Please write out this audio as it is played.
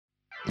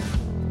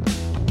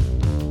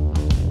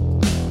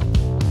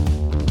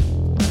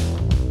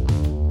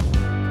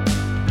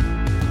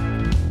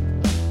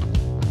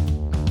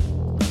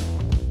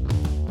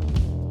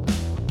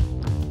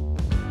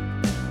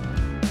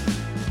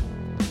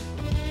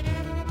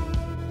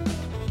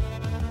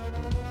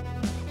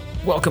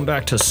Welcome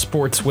back to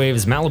Sports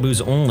Waves,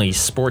 Malibu's only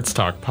sports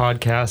talk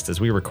podcast,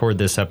 as we record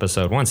this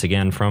episode once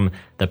again from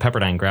the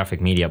Pepperdine Graphic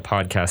Media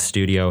podcast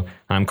studio.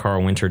 I'm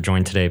Carl Winter,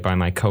 joined today by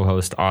my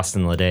co-host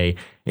Austin Ledet.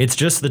 It's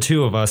just the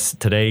two of us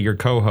today, your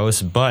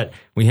co-hosts, but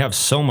we have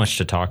so much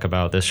to talk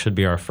about. This should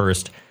be our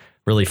first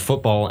really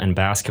football and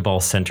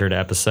basketball centered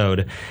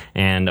episode.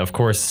 And of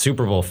course,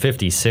 Super Bowl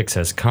 56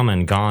 has come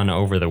and gone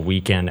over the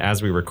weekend.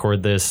 As we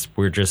record this,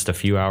 we're just a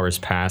few hours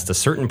past a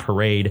certain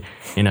parade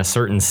in a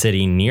certain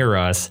city near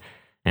us.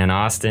 And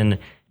Austin,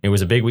 it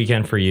was a big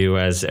weekend for you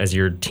as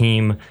your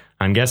team.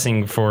 I'm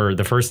guessing for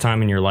the first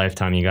time in your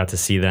lifetime, you got to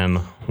see them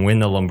win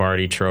the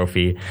Lombardi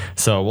Trophy.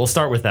 So we'll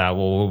start with that.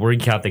 We'll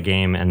recap the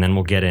game, and then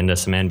we'll get into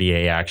some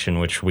NBA action,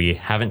 which we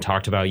haven't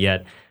talked about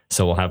yet.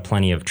 So we'll have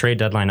plenty of trade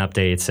deadline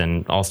updates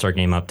and All-Star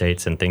game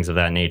updates and things of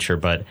that nature.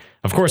 But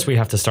of course, we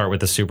have to start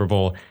with the Super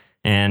Bowl.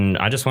 And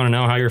I just want to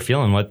know how you're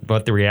feeling,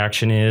 what the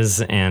reaction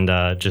is,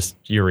 and just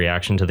your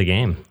reaction to the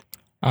game.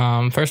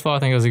 First of all, I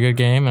think it was a good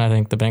game, and I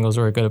think the Bengals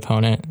were a good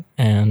opponent,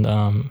 and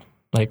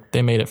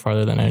they made it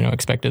farther than I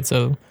expected.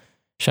 So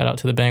shout out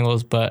to the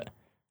Bengals. But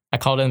I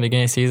called it in the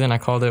beginning of the season. I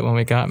called it when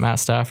we got Matt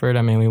Stafford.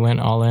 I mean, we went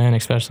all in,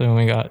 especially when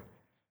we got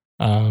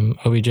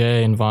OBJ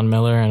and Von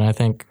Miller. And I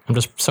think I'm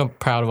just so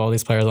proud of all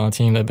these players on the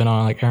team that have been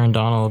on, like Aaron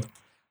Donald,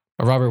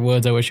 Robert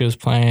Woods. I wish he was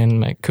playing,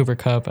 like Cooper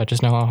Kupp. I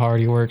just know how hard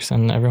he works,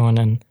 and everyone,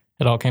 and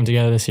it all came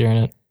together this year,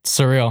 and it's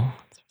surreal.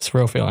 It's a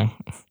surreal feeling.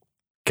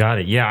 Got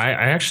it. Yeah, I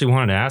actually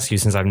wanted to ask you,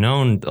 since I've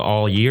known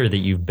all year that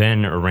you've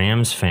been a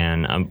Rams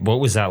fan, what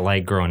was that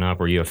like growing up?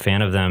 Were you a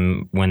fan of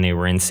them when they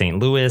were in St.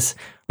 Louis,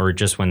 or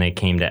just when they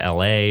came to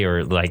LA?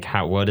 Or like,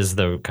 what is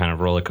the kind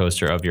of roller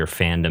coaster of your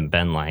fandom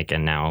been like?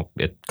 And now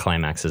it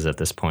climaxes at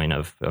this point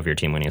of your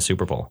team winning a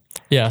Super Bowl.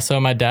 Yeah, so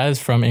my dad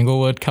is from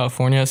Inglewood,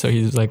 California, so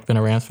he's been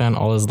a Rams fan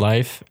all his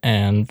life.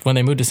 And when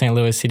they moved to St.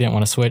 Louis, he didn't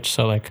want to switch.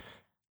 So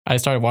I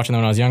started watching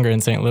them when I was younger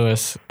in St.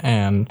 Louis,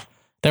 and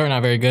they were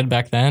not very good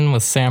back then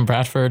with Sam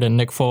Bradford and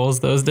Nick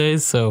Foles those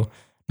days, so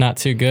not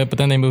too good. But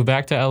then they moved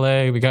back to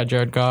LA. We got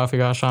Jared Goff, we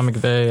got Sean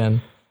McVay,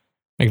 and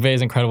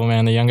McVay's incredible,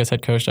 man. The youngest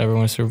head coach to ever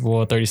win a Super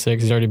Bowl at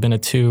 36. He's already been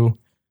at 2.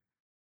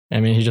 I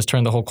mean, he just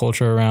turned the whole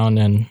culture around,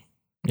 and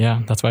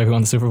yeah, that's why he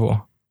won the Super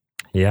Bowl.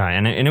 Yeah,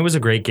 and it was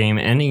a great game,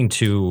 ending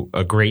to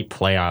a great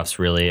playoffs,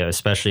 really,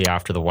 especially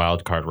after the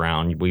wild card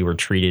round. We were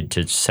treated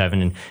to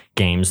 7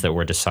 games that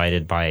were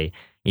decided by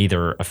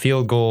either a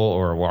field goal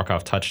or a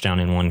walk-off touchdown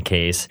in one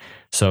case.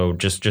 So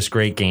just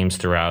great games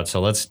throughout. So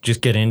let's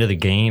just get into the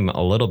game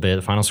a little bit.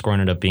 The final score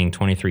ended up being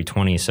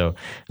 23-20. So it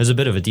was a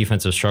bit of a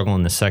defensive struggle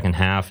in the second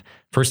half.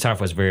 First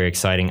half was very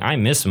exciting. I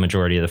missed the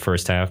majority of the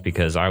first half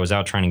because I was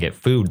out trying to get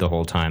food the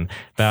whole time.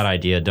 Bad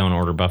idea. Don't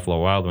order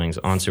Buffalo Wild Wings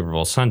on Super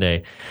Bowl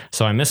Sunday.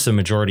 So I missed the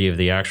majority of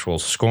the actual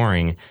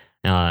scoring.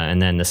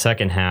 And then the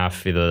second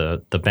half,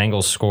 the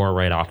Bengals score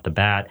right off the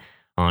bat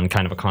on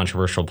kind of a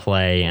controversial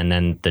play, and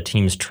then the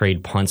teams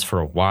trade punts for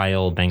a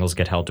while. Bengals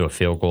get held to a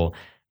field goal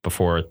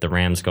before the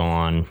Rams go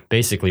on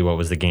basically what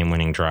was the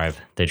game-winning drive.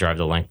 They drive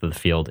the length of the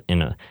field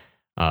in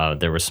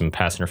there was some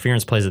pass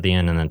interference plays at the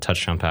end, and then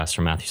touchdown pass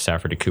from Matthew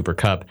Stafford to Cooper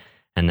Kupp.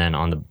 And then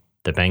on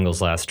the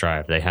Bengals' last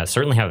drive, they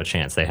certainly have a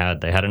chance. They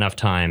had enough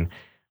time,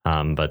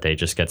 but they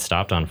just get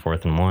stopped on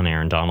 4th and 1.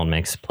 Aaron Donald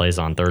makes plays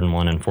on 3rd and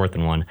 1 and 4th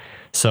and 1.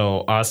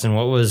 So, Austin,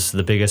 what was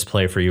the biggest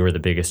play for you, or the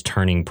biggest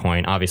turning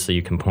point? Obviously,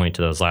 you can point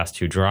to those last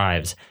 2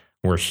 drives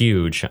were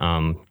huge.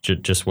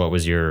 Just what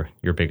was your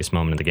biggest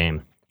moment of the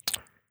game?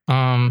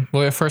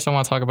 Well, first I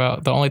want to talk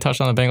about the only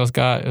touchdown the Bengals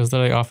got. It was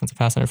literally offensive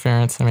pass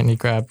interference. I mean, he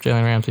grabbed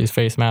Jalen Ramsey's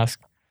face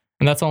mask,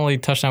 and that's the only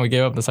touchdown we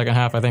gave up in the second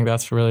half. I think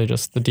that's really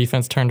just the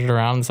defense turned it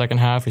around in the second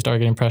half. We started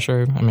getting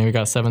pressure. I mean, we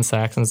got 7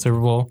 sacks in the Super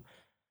Bowl.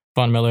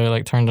 Von Miller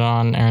turned it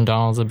on. Aaron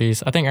Donald's a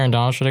beast. I think Aaron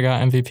Donald should have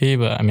got MVP,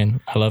 but I mean,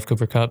 I love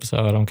Cooper Kupp,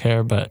 so I don't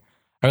care. But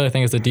I really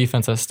think it's the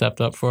defense that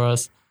stepped up for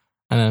us.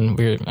 And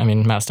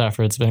then Matt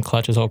Stafford's been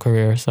clutch his whole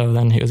career, so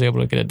then he was able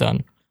to get it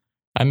done.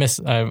 I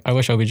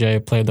wish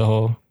OBJ played the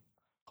whole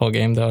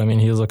game, though. I mean,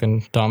 he was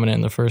looking dominant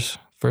in the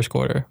first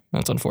quarter.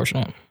 That's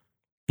unfortunate.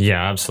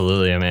 Yeah,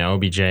 absolutely. I mean,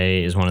 OBJ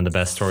is one of the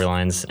best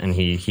storylines, and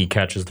he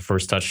catches the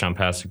first touchdown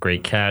pass, a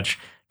great catch.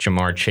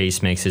 Jamar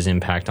Chase makes his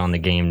impact on the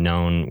game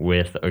known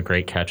with a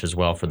great catch as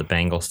well for the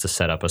Bengals to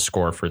set up a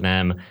score for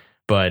them.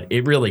 But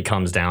it really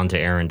comes down to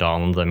Aaron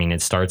Donald. I mean,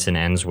 it starts and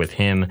ends with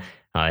him.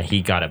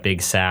 He got a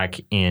big sack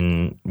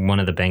in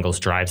one of the Bengals'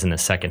 drives in the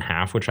second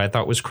half, which I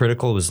thought was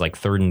critical. It was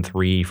 3rd and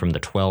 3 from the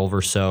 12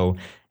 or so,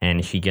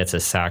 and he gets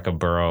a sack of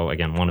Burrow,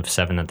 again, one of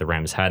 7 that the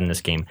Rams had in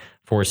this game,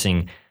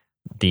 forcing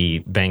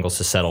the Bengals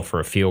to settle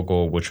for a field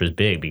goal, which was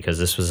big because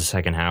this was the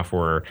second half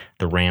where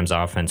the Rams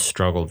offense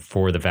struggled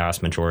for the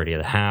vast majority of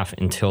the half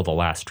until the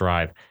last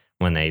drive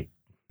when they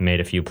made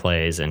a few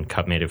plays and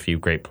Kupp made a few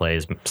great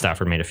plays.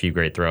 Stafford made a few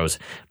great throws,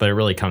 but it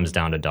really comes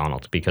down to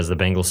Donald because the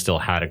Bengals still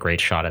had a great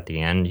shot at the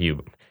end.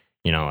 You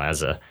know,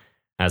 as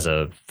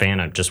a fan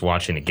of just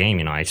watching the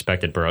game, I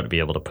expected Burrow to be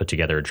able to put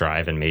together a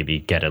drive and maybe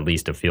get at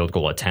least a field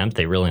goal attempt.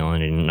 They really only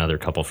need another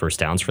couple first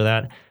downs for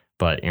that.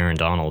 But Aaron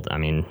Donald, I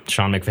mean,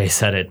 Sean McVay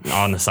said it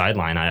on the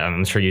sideline.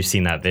 I'm sure you've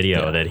seen that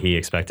video that he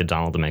expected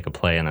Donald to make a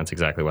play, and that's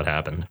exactly what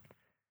happened.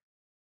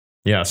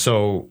 Yeah,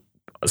 so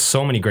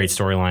many great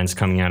storylines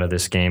coming out of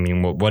this game. I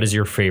mean, what is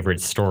your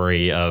favorite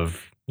story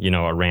of,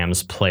 a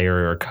Rams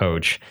player or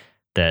coach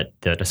that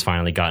has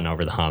finally gotten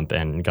over the hump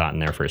and gotten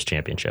their first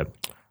championship?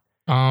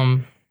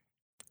 Um,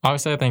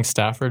 Obviously, I think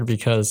Stafford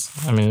because,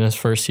 I mean, in his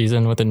first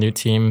season with a new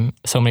team,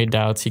 so many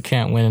doubts. He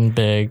can't win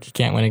big. He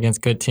can't win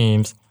against good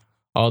teams.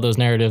 All those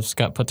narratives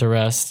got put to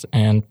rest,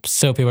 and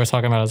still people are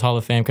talking about his Hall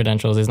of Fame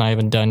credentials. He's not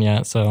even done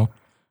yet, so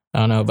I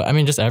don't know. But, I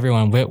mean, just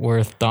everyone,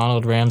 Whitworth,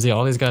 Donald, Ramsey,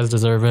 all these guys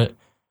deserve it.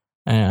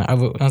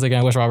 And once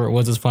again, I wish Robert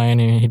Woods was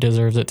playing, and he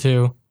deserves it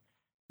too.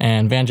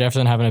 And Van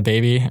Jefferson having a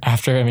baby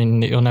after, I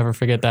mean, you'll never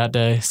forget that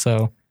day.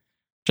 So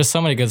just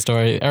so many good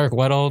stories. Eric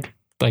Weddle,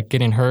 like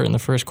getting hurt in the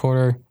first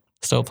quarter,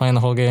 still playing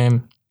the whole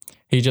game.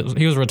 He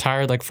was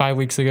retired like 5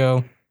 weeks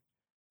ago.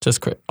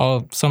 Just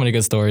so many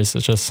good stories.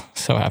 It's just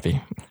so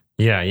happy.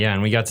 Yeah,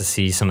 and we got to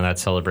see some of that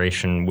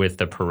celebration with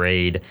the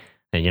parade,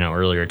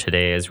 earlier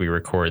today as we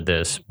record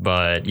this.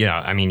 But yeah,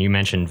 I mean, you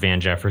mentioned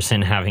Van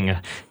Jefferson having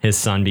his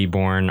son be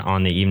born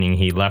on the evening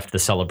he left the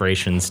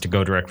celebrations to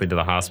go directly to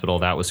the hospital.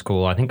 That was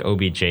cool. I think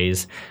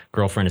OBJ's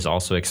girlfriend is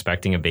also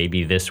expecting a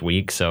baby this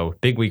week, so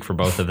big week for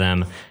both of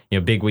them.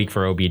 Big week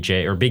for OBJ,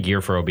 or big year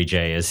for OBJ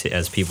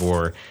as people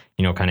were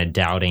kind of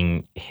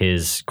doubting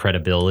his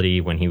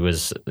credibility when he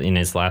was in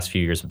his last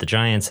few years with the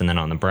Giants and then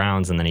on the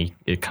Browns, and then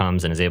he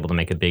comes and is able to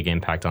make a big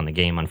impact on the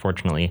game.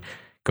 Unfortunately,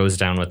 goes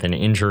down with an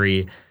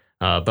injury.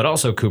 But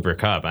also Cooper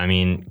Kupp. I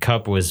mean,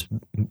 Kupp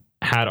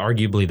had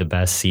arguably the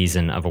best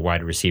season of a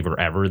wide receiver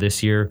ever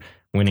this year,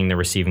 winning the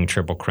receiving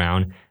Triple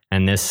Crown.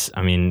 And this,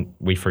 I mean,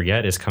 we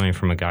forget, is coming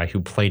from a guy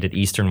who played at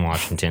Eastern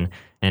Washington,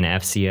 an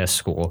FCS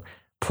school,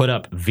 put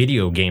up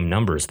video game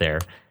numbers there,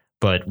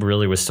 but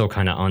really was still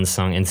kind of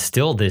unsung. And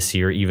still this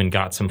year even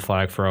got some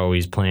flag for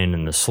always playing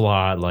in the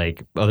slot.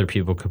 Like, other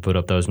people could put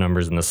up those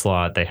numbers in the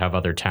slot. They have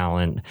other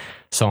talent,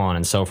 so on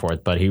and so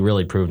forth. But he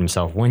really proved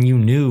himself when you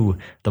knew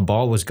the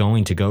ball was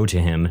going to go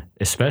to him,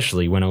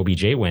 especially when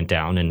OBJ went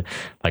down and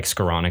like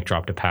Skoranek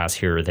dropped a pass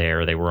here or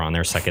there. They were on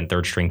their second,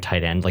 third string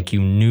tight end. Like,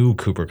 you knew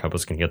Cooper Kupp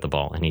was going to get the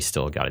ball, and he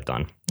still got it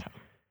done.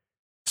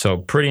 So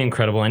pretty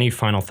incredible. Any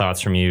final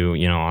thoughts from you,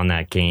 on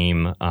that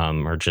game,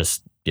 or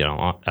just,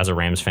 as a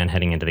Rams fan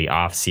heading into the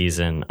off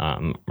season,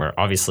 where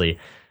obviously,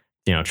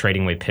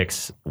 trading away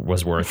picks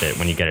was worth it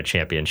when you get a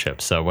championship.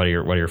 So what are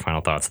your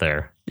final thoughts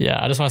there?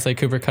 Yeah, I just want to say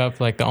Cooper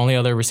Kupp, like the only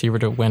other receiver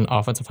to win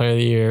Offensive Player of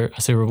the Year,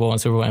 a Super Bowl, and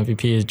Super Bowl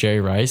MVP is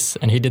Jerry Rice,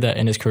 and he did that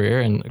in his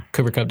career, and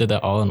Cooper Kupp did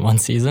that all in one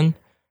season.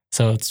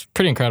 So it's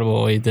pretty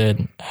incredible what he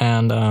did.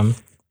 And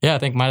I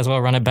think might as well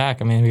run it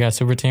back. I mean, we got a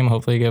super team.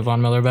 Hopefully get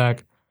Von Miller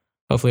back.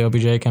 Hopefully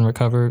OBJ can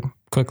recover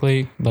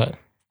quickly. But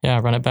yeah,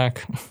 run it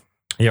back.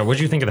 Yeah, what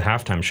did you think of the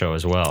halftime show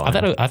as well? I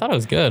thought it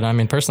was good. I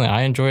mean, personally,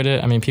 I enjoyed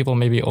it. I mean, people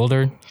maybe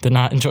older did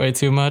not enjoy it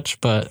too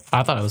much, but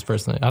I thought it was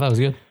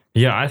good.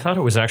 Yeah, I thought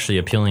it was actually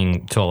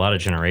appealing to a lot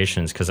of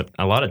generations, because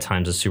a lot of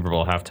times a Super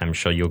Bowl halftime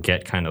show, you'll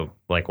get kind of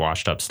like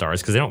washed up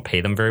stars because they don't pay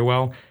them very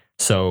well.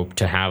 So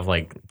to have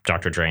like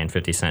Dr. Dre and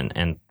 50 Cent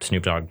and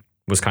Snoop Dogg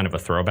was kind of a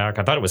throwback.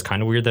 I thought it was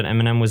kind of weird that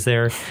Eminem was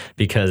there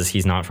because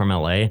he's not from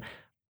LA.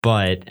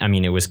 But I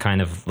mean, it was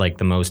kind of like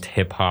the most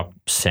hip hop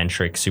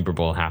centric Super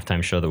Bowl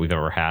halftime show that we've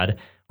ever had,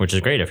 which is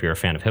great if you're a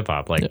fan of hip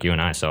hop like you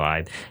and I. So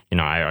I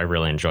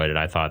really enjoyed it.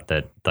 I thought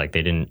that like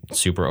they didn't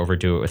super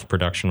overdo it with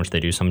production, which they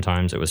do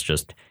sometimes. It was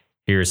just,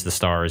 here's the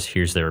stars,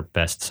 here's their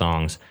best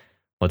songs,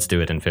 let's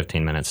do it in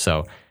 15 minutes.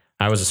 So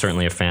I was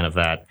certainly a fan of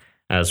that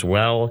as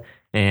well.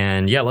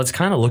 And yeah, let's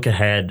kind of look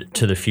ahead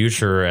to the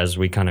future as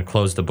we kind of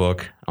close the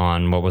book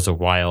on what was a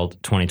wild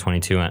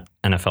 2022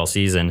 NFL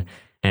season,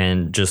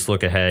 and just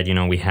look ahead.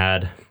 We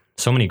had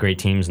so many great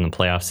teams in the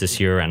playoffs this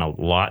year, and a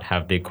lot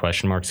have big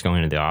question marks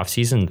going into the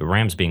offseason, the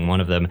Rams being one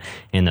of them,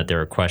 in that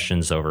there are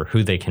questions over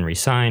who they can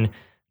re-sign,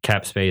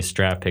 cap space,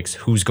 draft picks,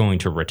 who's going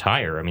to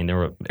retire. I mean,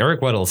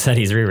 Eric Weddle said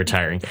he's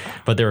re-retiring,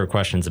 but there were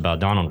questions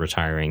about Donald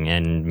retiring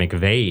and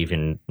McVay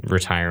even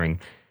retiring.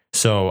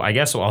 So I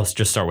guess I'll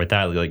just start with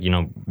that. Like,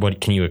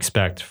 what can you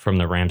expect from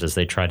the Rams as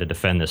they try to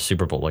defend this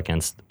Super Bowl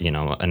against, an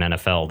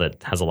NFL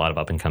that has a lot of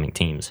up-and-coming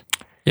teams?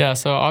 Yeah,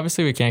 so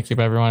obviously we can't keep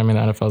everyone. I mean,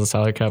 the NFL is a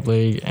salary cap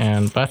league,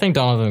 but I think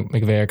Donald and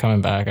McVay are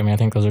coming back. I mean, I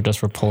think those are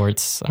just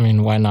reports. I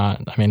mean, why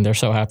not? I mean, they're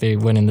so happy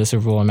winning the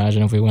Super Bowl.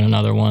 Imagine if we win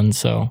another one.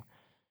 So,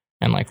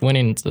 and like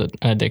winning is an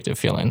addictive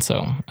feeling.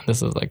 So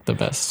this is like the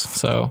best.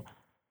 So,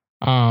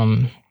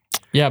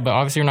 yeah, but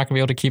obviously you're not gonna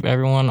be able to keep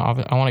everyone.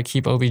 I want to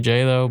keep OBJ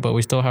though, but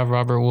we still have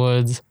Robert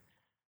Woods.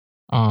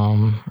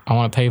 I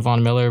want to pay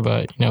Von Miller,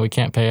 but we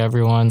can't pay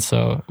everyone,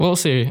 so we'll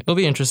see. It'll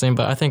be interesting,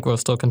 but I think we'll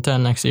still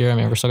contend next year. I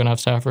mean, we're still gonna have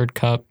Stafford,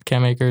 Kupp,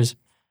 Cam Akers,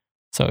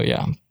 so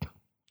yeah.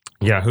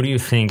 Yeah, who do you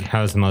think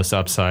has the most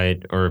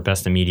upside or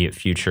best immediate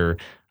future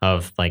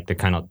of like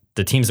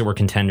the teams that were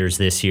contenders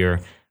this year?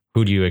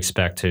 Who do you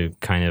expect to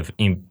kind of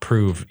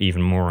improve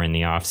even more in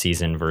the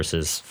offseason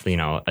versus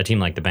a team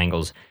like the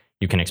Bengals?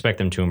 You can expect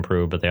them to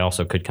improve, but they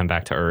also could come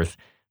back to earth.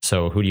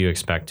 So who do you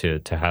expect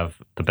to have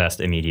the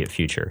best immediate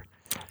future?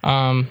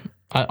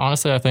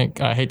 Honestly,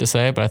 I hate to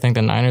say it, but I think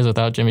the Niners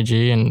without Jimmy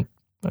G and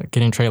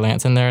getting Trey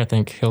Lance in there, I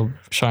think he'll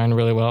shine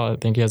really well. I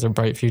think he has a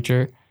bright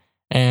future.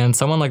 And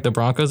someone like the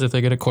Broncos, if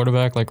they get a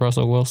quarterback like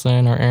Russell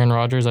Wilson or Aaron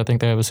Rodgers, I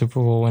think they have a Super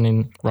Bowl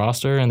winning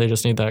roster, and they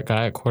just need that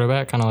guy at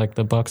quarterback, kind of like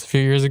the Bucs a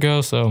few years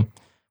ago. So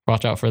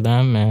watch out for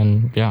them.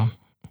 And yeah.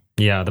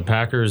 Yeah, the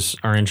Packers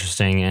are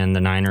interesting, and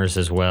the Niners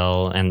as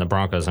well, and the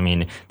Broncos. I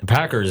mean, the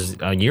Packers,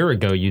 a year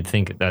ago, you'd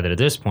think that at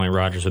this point,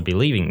 Rodgers would be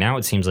leaving. Now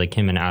it seems like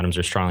him and Adams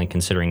are strongly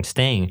considering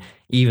staying,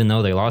 even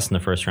though they lost in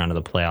the first round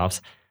of the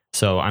playoffs.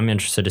 So I'm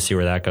interested to see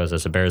where that goes.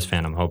 As a Bears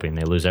fan, I'm hoping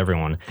they lose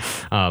everyone.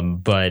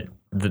 But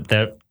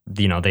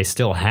they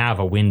still have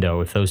a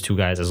window if those two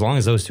guys, as long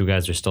as those two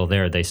guys are still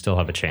there, they still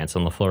have a chance.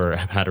 And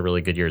LaFleur had a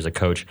really good year as a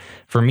coach.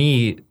 For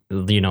me,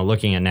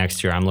 looking at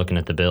next year, I'm looking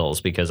at the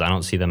Bills because I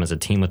don't see them as a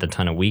team with a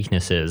ton of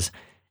weaknesses.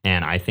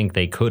 And I think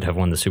they could have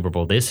won the Super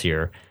Bowl this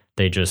year.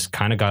 They just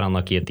kind of got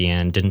unlucky at the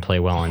end, didn't play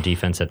well on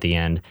defense at the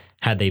end.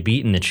 Had they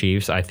beaten the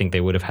Chiefs, I think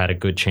they would have had a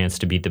good chance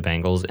to beat the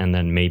Bengals and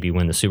then maybe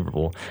win the Super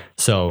Bowl.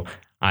 So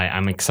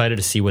I'm excited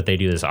to see what they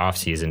do this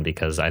offseason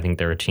because I think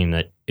they're a team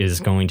that is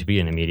going to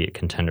be an immediate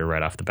contender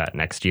right off the bat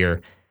next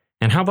year.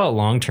 And how about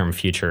long-term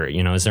future?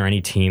 Is there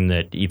any team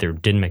that either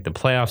didn't make the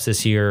playoffs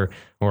this year,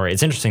 or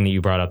it's interesting that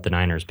you brought up the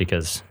Niners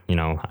because,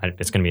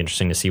 it's going to be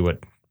interesting to see what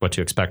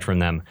to expect from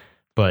them,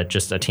 but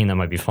just a team that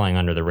might be flying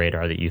under the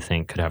radar that you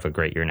think could have a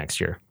great year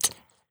next year.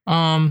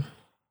 I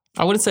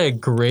wouldn't say a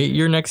great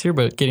year next year,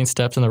 but getting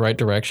steps in the right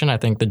direction. I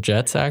think the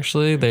Jets,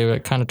 actually, they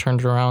kind of turned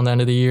it around the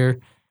end of the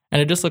year.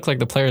 And it just looks like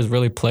the players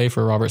really play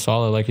for Robert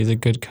Saleh. Like, he's a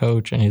good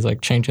coach, and he's,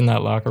 like, changing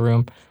that locker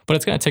room. But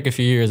it's going to take a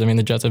few years. I mean,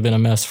 the Jets have been a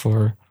mess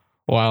for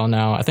a while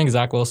now. I think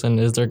Zach Wilson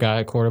is their guy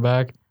at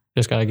quarterback.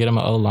 Just got to get him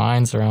an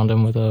O-line, surround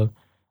him with a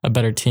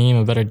better team,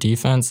 a better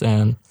defense.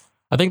 And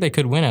I think they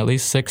could win at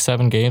least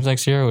 6-7 games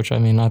next year, which,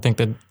 I think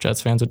the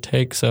Jets fans would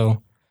take.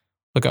 So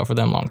look out for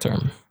them long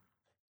term.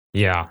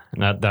 Yeah,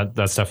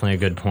 that's definitely a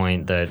good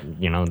point that,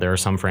 there are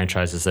some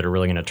franchises that are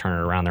really going to turn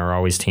it around. There are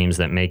always teams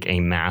that make a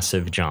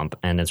massive jump,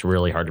 and it's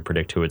really hard to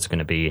predict who it's going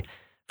to be.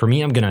 For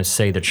me, I'm going to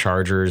say the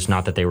Chargers,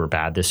 not that they were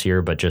bad this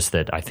year, but just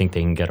that I think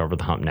they can get over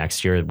the hump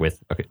next year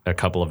with a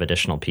couple of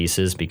additional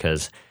pieces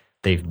because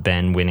they've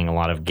been winning a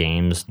lot of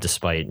games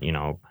despite,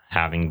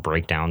 having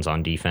breakdowns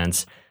on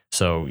defense.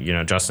 So,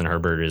 Justin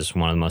Herbert is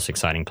one of the most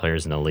exciting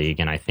players in the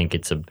league, and I think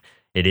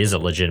it is a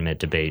legitimate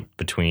debate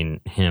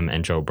between him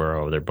and Joe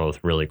Burrow. They're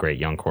both really great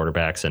young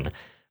quarterbacks, and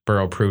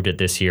Burrow proved it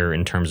this year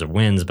in terms of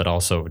wins, but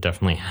also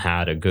definitely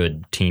had a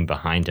good team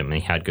behind him.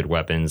 He had good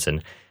weapons,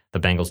 and the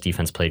Bengals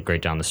defense played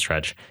great down the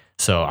stretch.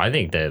 So I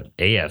think the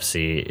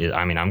AFC,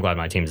 I'm glad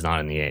my team's not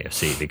in the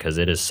AFC because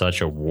it is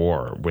such a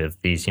war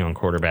with these young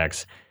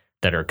quarterbacks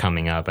that are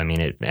coming up.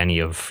 Any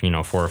of 4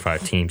 or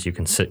 5 teams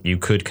you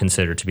could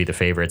consider to be the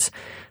favorites.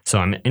 So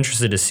I'm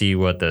interested to see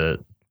what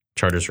the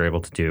Chargers are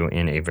able to do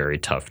in a very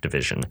tough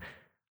division.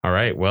 All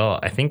right, well,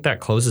 I think that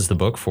closes the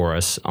book for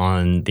us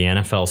on the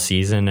NFL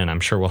season, and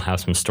I'm sure we'll have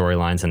some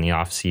storylines in the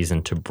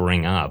offseason to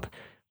bring up.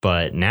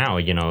 But now,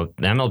 the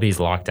MLB's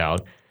locked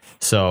out,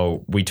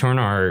 so we turn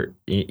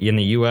in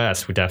the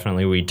U.S., we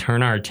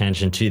turn our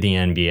attention to the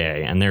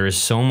NBA, and there is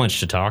so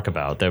much to talk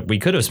about that we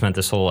could have spent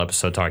this whole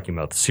episode talking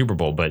about the Super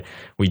Bowl, but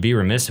we'd be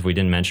remiss if we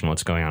didn't mention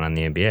what's going on in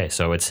the NBA.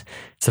 So it's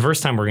the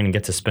first time we're going to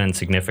get to spend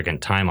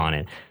significant time on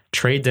it.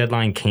 Trade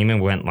deadline came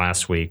and went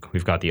last week.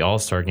 We've got the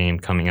All-Star game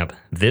coming up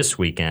this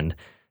weekend.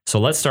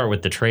 So let's start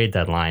with the trade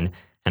deadline.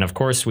 And of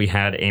course, we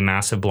had a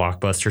massive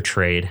blockbuster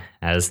trade,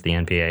 as the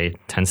NBA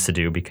tends to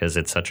do because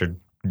it's such a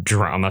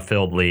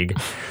drama-filled league.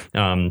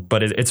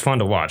 But it's fun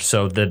to watch.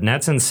 So the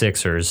Nets and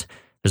Sixers,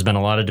 there's been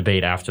a lot of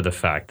debate after the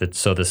fact that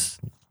the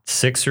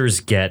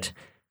Sixers get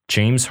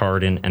James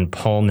Harden and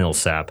Paul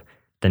Millsap.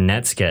 The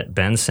Nets get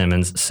Ben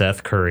Simmons,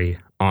 Seth Curry,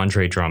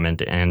 Andre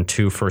Drummond, and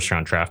 2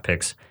 first-round draft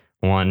picks.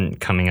 One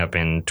coming up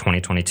in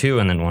 2022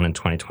 and then one in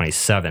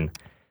 2027.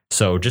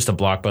 So just a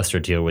blockbuster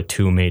deal with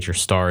 2 major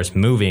stars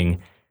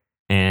moving.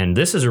 And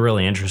this is a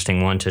really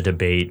interesting one to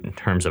debate in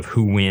terms of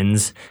who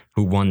wins,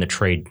 who won the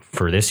trade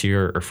for this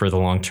year or for the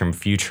long-term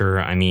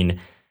future.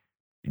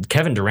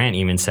 Kevin Durant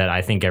even said,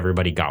 I think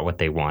everybody got what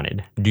they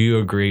wanted. Do you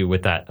agree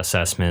with that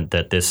assessment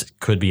that this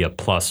could be a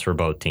plus for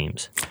both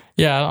teams?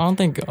 Yeah, I don't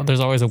think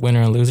there's always a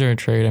winner and loser in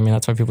trade.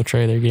 That's why people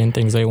trade. They're getting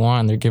things they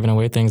want, and they're giving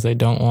away things they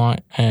don't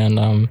want.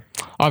 And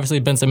obviously,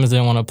 Ben Simmons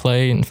didn't want to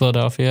play in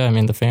Philadelphia.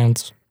 The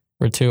fans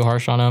were too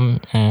harsh on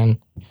him, and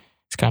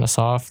it's kind of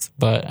soft.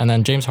 And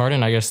then James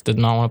Harden, I guess, did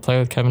not want to play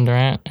with Kevin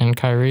Durant and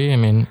Kyrie.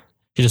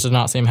 He just did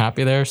not seem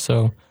happy there.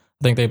 So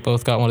I think they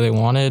both got what they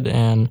wanted.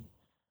 And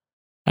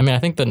I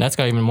think the Nets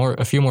got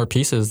a few more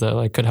pieces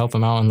that could help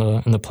them out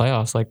in the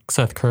playoffs, like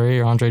Seth Curry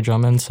or Andre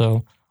Drummond.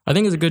 So I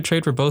think it's a good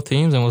trade for both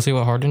teams, and we'll see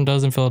what Harden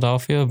does in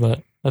Philadelphia.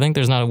 But I think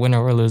there's not a winner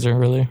or a loser,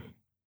 really.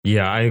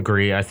 Yeah, I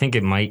agree. I think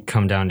it might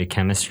come down to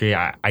chemistry.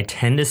 I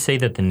tend to say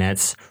that the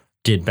Nets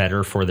did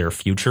better for their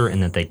future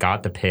and that they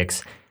got the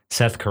picks.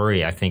 Seth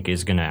Curry, I think,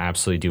 is going to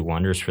absolutely do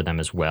wonders for them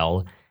as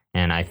well.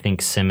 And I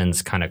think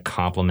Simmons kind of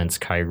complements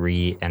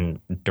Kyrie and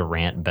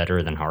Durant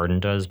better than Harden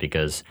does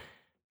because,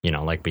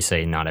 like we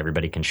say, not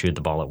everybody can shoot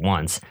the ball at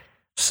once.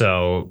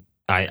 So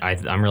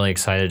I'm really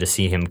excited to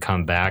see him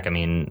come back. I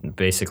mean,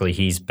 basically,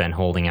 he's been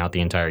holding out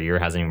the entire year,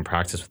 hasn't even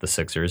practiced with the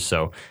Sixers.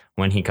 So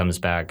when he comes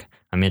back,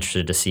 I'm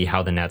interested to see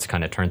how the Nets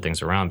kind of turn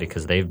things around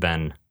because they've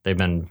been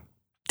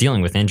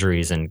dealing with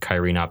injuries and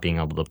Kyrie not being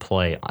able to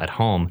play at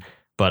home,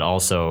 but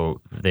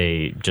also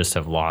they just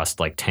have lost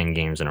like 10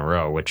 games in a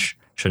row, which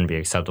shouldn't be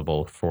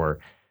acceptable for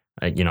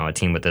a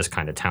team with this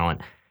kind of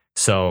talent.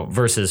 So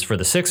versus for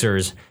the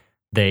Sixers,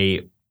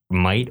 they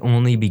might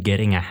only be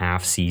getting a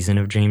half season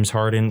of James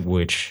Harden,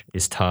 which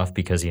is tough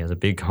because he has a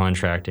big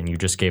contract and you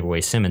just gave away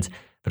Simmons.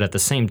 But at the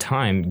same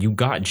time, you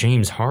got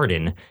James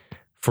Harden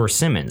for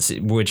Simmons,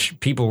 which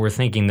people were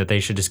thinking that they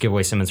should just give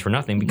away Simmons for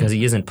nothing because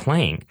he isn't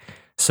playing.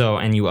 So,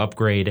 and you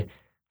upgrade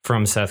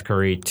from Seth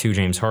Curry to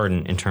James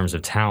Harden in terms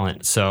of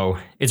talent. So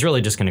it's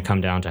really just going to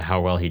come down to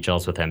how well he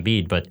gels with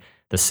Embiid. But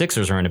the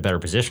Sixers are in a better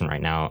position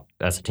right now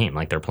as a team.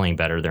 Like they're playing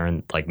better. They're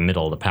in like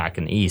middle of the pack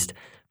in the East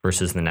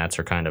versus the Nets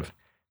are kind of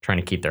trying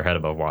to keep their head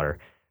above water.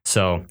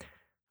 So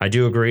I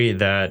do agree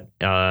that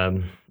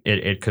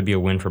it could be a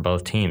win for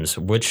both teams.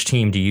 Which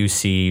team do you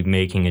see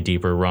making a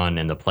deeper run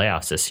in the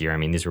playoffs this year? I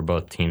mean, these were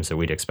both teams that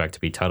we'd expect to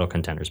be title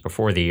contenders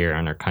before the year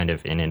and are kind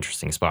of in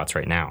interesting spots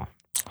right now.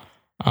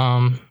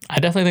 I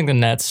definitely think the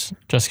Nets,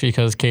 just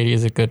because KD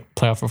is a good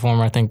playoff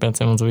performer. I think Ben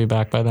Simmons will be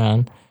back by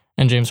then.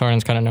 And James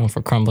Harden's kind of known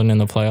for crumbling in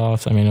the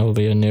playoffs. I mean, it'll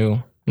be a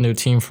new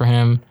team for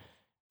him.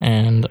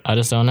 And I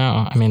just don't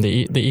know. I mean,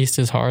 the East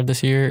is hard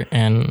this year,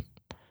 and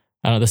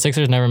I don't know, the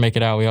Sixers never make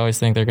it out. We always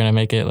think they're going to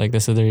make it like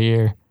this is their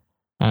year.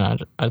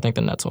 And I think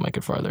the Nets will make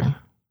it farther.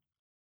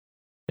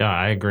 Yeah,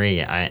 I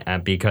agree.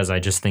 Because I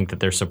just think that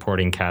their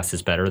supporting cast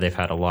is better. They've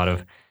had a lot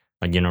of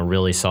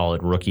really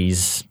solid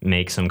rookies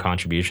make some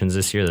contributions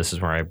this year. This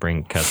is where I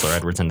bring Kessler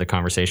Edwards into the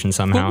conversation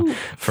somehow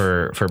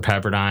for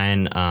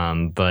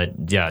Pepperdine. But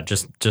yeah,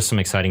 just some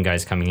exciting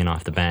guys coming in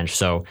off the bench.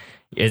 So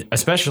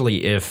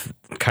especially if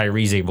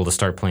Kyrie's able to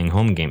start playing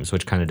home games,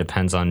 which kind of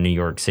depends on New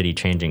York City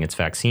changing its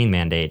vaccine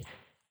mandate.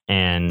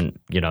 And,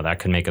 that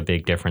could make a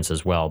big difference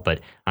as well.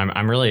 But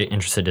I'm really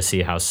interested to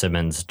see how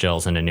Simmons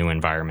gels in a new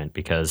environment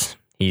because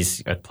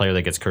he's a player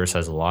that gets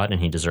criticized a lot and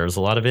he deserves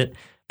a lot of it.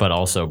 But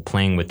also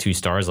playing with two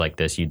stars like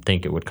this, you'd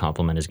think it would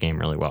complement his game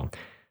really well.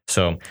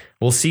 So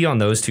we'll see on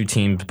those two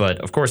teams. But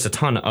of course, a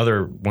ton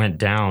other went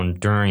down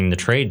during the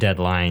trade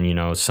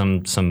deadline.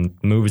 Some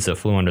moves that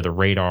flew under the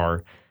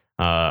radar.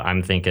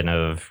 I'm thinking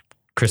of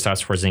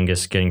Kristaps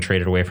Porzingis getting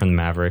traded away from the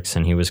Mavericks,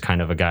 and he was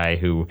kind of a guy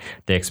who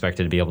they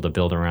expected to be able to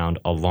build around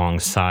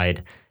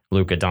alongside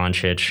Luka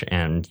Doncic.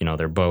 And,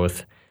 they're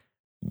both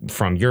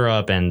from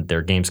Europe and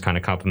their games kind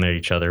of complemented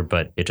each other,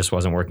 but it just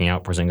wasn't working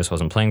out. Porzingis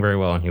wasn't playing very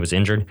well and he was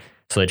injured.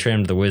 So they traded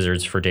him to the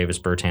Wizards for Davis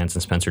Bertans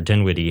and Spencer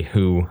Dinwiddie,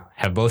 who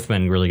have both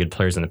been really good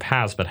players in the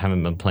past, but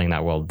haven't been playing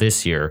that well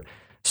this year.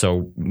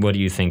 So what do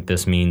you think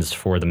this means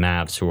for the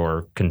Mavs, who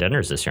are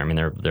contenders this year? I mean,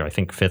 they're I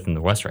think fifth in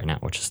the West right now,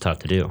 which is tough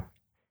to do.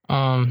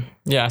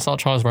 Yeah, I saw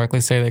Charles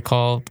Barkley say they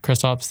call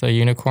Kristaps the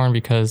unicorn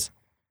because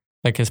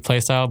like his play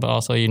style, but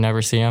also you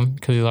never see him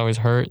because he's always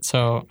hurt.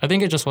 So I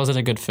think it just wasn't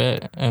a good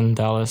fit in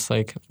Dallas.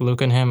 Like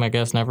Luke and him, I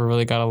guess, never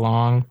really got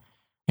along.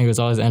 He was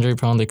always injury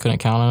prone. They couldn't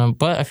count on him.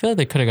 But I feel like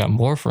they could have got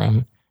more for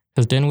him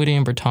because Dinwiddie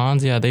and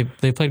Bertans, yeah,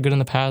 they played good in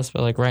the past,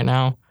 but like right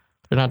now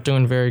they're not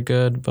doing very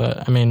good.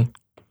 But I mean,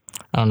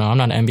 I don't know. I'm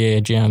not an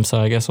NBA GM, so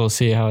I guess we'll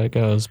see how it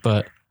goes.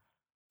 But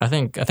I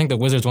think the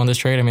Wizards won this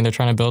trade. I mean, they're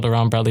trying to build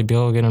around Bradley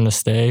Beal, get him to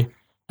stay.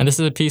 And this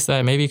is a piece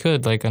that maybe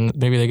could, like, and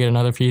maybe they get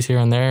another piece here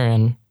and there.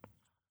 And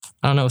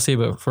I don't know, we'll see.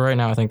 But for right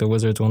now, I think the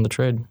Wizards won the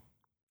trade.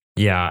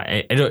 Yeah,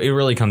 it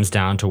really comes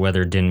down to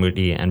whether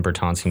Dinwiddie and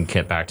Bertans can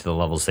get back to the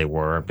levels they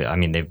were. I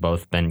mean, they've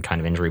both been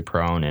kind of injury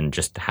prone and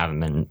just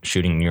haven't been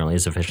shooting nearly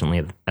as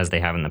efficiently as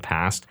they have in the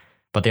past.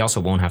 But they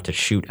also won't have to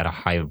shoot at a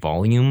high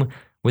volume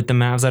with the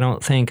Mavs, I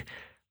don't think.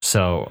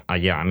 So,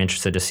 yeah, I'm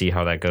interested to see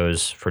how that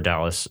goes for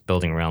Dallas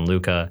building around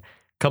Luka.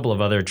 A couple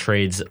of other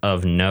trades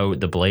of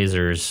note. The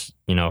Blazers,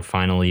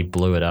 finally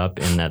blew it up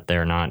in that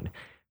they're not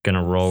going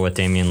to roll with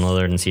Damian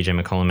Lillard and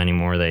CJ McCollum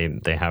anymore.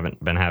 They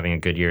haven't been having a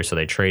good year, so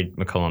they trade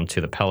McCollum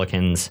to the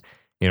Pelicans.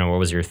 What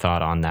was your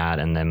thought on that?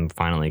 And then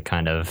finally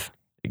kind of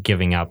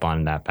giving up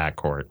on that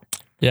backcourt.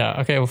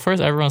 Yeah, okay. Well,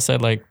 first everyone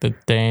said like the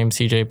Dame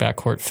CJ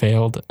backcourt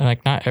failed. And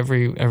like not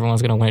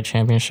everyone's going to win a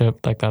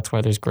championship. Like that's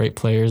why there's great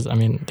players. I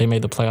mean, they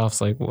made the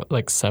playoffs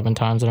like 7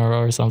 times in a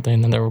row or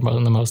something. And they were one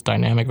of the most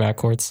dynamic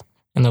backcourts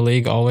in the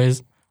league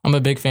always. I'm a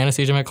big fan of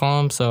CJ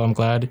McCollum, so I'm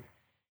glad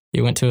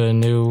he went to a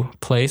new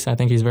place. I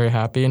think he's very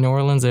happy in New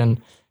Orleans.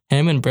 And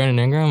him and Brandon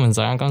Ingram when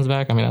Zion comes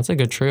back, I mean, that's a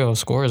good trio of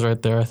scorers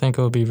right there. I think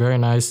it would be very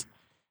nice.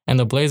 And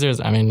the Blazers,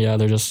 I mean, yeah, I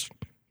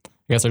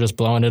guess they're just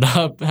blowing it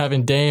up,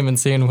 having Dame and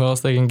seeing who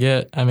else they can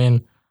get. I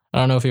mean, I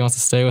don't know if he wants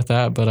to stay with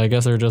that, but I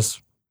guess they're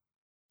just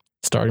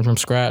starting from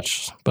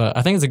scratch. But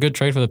I think it's a good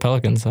trade for the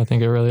Pelicans. I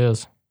think it really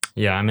is.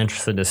 Yeah, I'm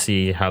interested to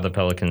see how the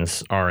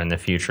Pelicans are in the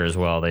future as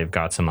well. They've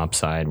got some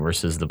upside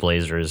versus the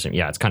Blazers.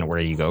 Yeah, it's kind of where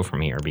you go from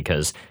here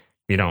because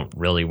you don't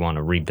really want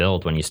to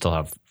rebuild when you still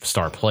have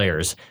star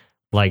players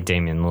like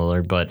Damian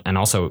Lillard. And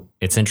also,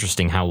 it's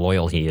interesting how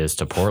loyal he is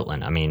to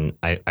Portland. I mean,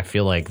 I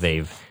feel like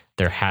they've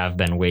there have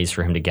been ways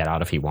for him to get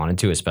out if he wanted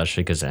to,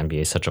 especially because the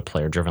NBA is such a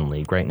player-driven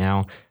league right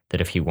now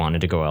that if he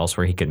wanted to go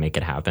elsewhere, he could make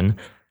it happen.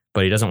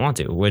 But he doesn't want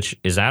to, which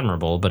is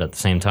admirable. But at the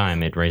same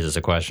time, it raises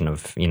a question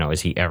of,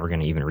 is he ever going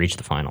to even reach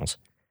the finals?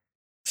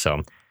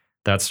 So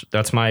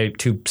that's my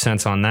 2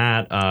 cents on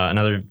that.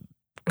 Another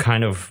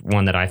kind of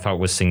one that I thought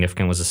was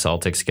significant was the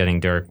Celtics getting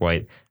Derek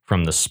White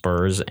from the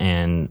Spurs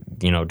and,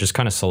 just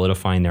kind of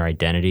solidifying their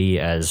identity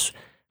as,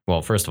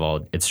 well, first of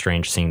all, it's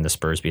strange seeing the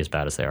Spurs be as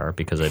bad as they are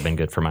because they've been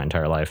good for my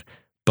entire life.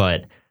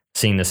 But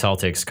seeing the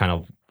Celtics kind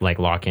of like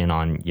lock in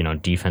on,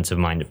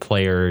 defensive-minded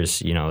players,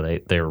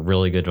 they're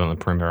really good on the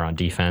perimeter on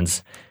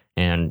defense.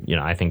 And,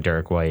 I think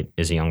Derek White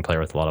is a young player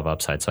with a lot of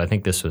upside. So I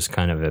think this was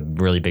kind of a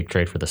really big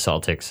trade for the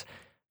Celtics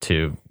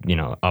to,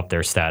 up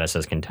their status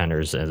as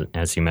contenders.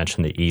 As you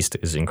mentioned, the East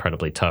is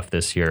incredibly tough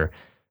this year.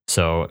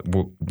 So,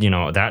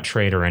 that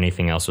trade or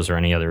anything else, was there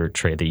any other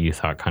trade that you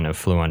thought kind of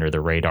flew under the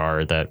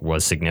radar that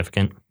was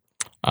significant?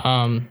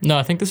 No,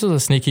 I think this was a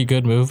sneaky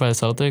good move by the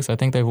Celtics. I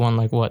think they've won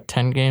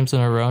 10 games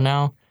in a row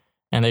now,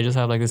 and they just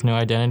have this new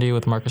identity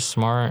with Marcus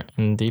Smart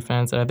and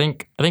defense. And I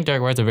think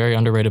Derek White's a very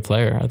underrated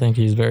player. I think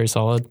he's very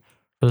solid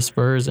for the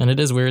Spurs, and it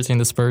is weird seeing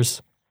the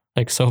Spurs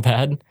so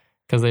bad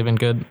because they've been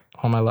good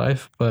all my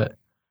life. But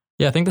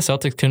yeah, I think the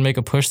Celtics can make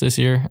a push this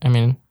year. I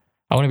mean,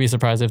 I wouldn't be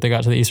surprised if they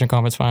got to the Eastern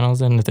Conference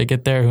Finals, and if they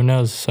get there, who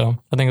knows? So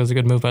I think it was a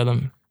good move by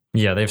them.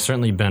 Yeah, they've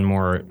certainly been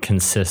more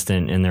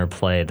consistent in their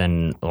play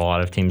than a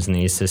lot of teams in the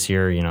East this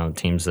year,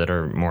 teams that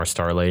are more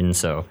star-laden.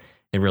 So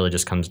it really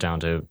just comes down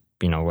to,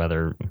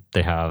 whether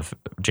they have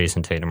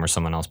Jason Tatum or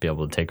someone else be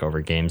able to take over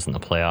games in the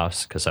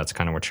playoffs, because that's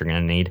kind of what you're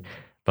going to need.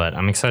 But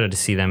I'm excited to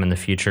see them in the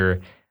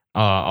future.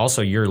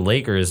 Also, your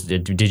Lakers,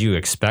 did you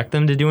expect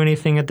them to do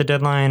anything at the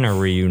deadline, or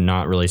were you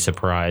not really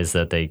surprised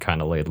that they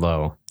kind of laid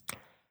low?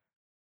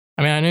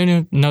 I mean, I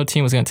knew no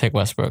team was going to take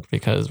Westbrook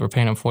because we're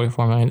paying him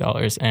 $44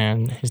 million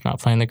and he's not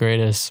playing the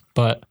greatest.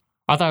 But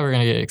I thought we were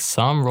going to get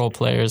some role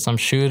players, some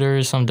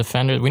shooters, some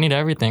defenders. We need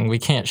everything. We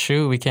can't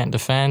shoot. We can't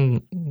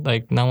defend.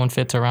 No one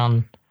fits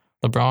around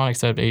LeBron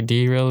except AD,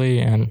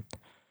 really. And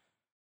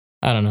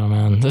I don't know,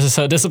 man. This is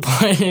so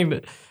disappointing.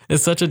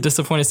 It's such a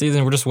disappointing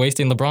season. We're just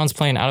wasting. LeBron's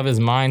playing out of his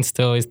mind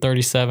still. He's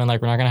 37. We're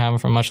not going to have him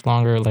for much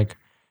longer.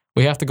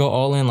 We have to go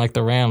all in like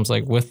the Rams,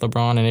 with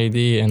LeBron and AD,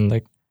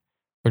 and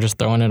we're just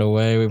throwing it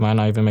away. We might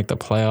not even make the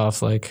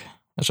playoffs.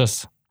 It's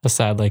just a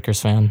sad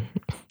Lakers fan.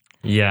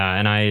 Yeah,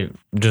 and I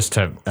just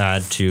to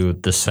add to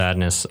the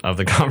sadness of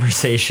the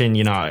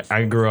conversation,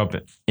 I grew up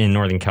in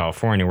Northern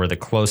California where the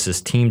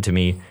closest team to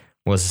me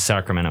was the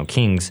Sacramento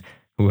Kings,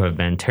 who have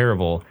been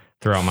terrible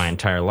throughout my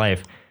entire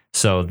life.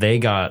 So they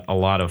got a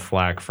lot of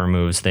flack for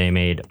moves they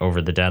made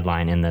over the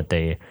deadline in that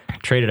they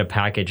traded a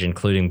package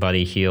including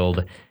Buddy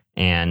Hield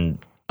and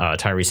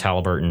Tyrese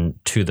Halliburton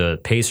to the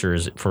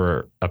Pacers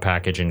for a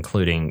package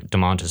including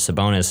Domantas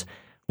Sabonis,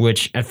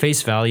 which at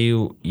face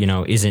value,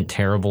 isn't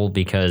terrible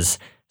because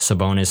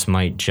Sabonis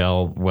might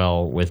gel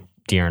well with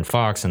De'Aaron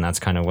Fox, and that's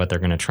kind of what they're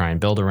going to try and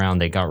build around.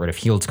 They got rid of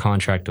Hield's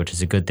contract, which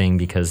is a good thing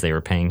because they were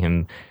paying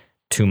him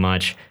too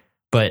much.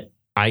 But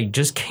I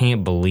just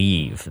can't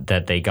believe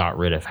that they got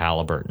rid of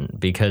Halliburton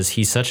because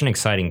he's such an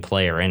exciting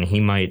player, and he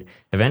might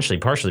eventually,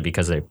 partially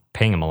because they're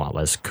paying him a lot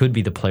less, could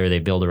be the player they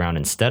build around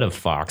instead of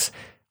Fox.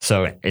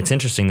 So it's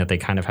interesting that they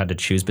kind of had to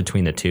choose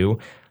between the two,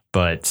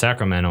 but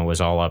Sacramento was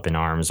all up in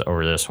arms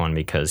over this one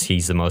because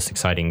he's the most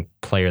exciting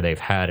player they've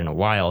had in a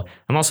while.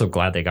 I'm also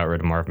glad they got rid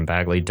of Marvin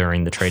Bagley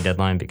during the trade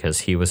deadline because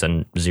he was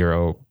a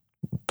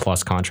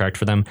 0+ contract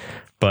for them.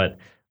 But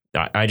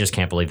I just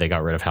can't believe they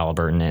got rid of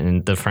Halliburton,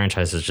 and the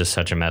franchise is just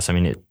such a mess. I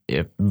mean,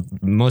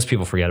 most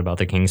people forget about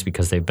the Kings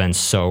because they've been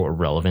so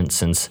irrelevant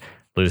since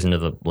losing to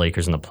the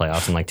Lakers in the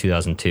playoffs in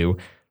 2002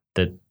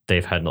 that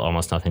they've had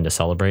almost nothing to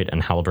celebrate,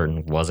 and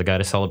Halliburton was a guy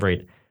to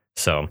celebrate.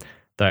 So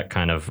that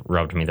kind of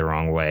rubbed me the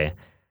wrong way.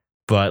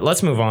 But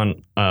let's move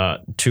on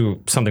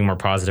to something more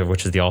positive,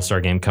 which is the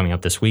All-Star game coming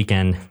up this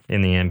weekend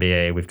in the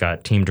NBA. We've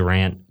got Team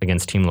Durant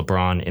against Team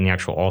LeBron in the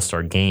actual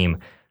All-Star game,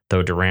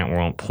 though Durant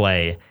won't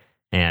play.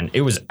 And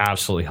it was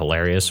absolutely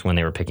hilarious when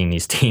they were picking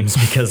these teams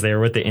because they were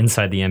with the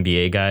Inside the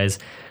NBA guys,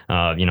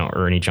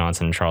 Ernie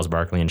Johnson, Charles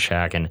Barkley, and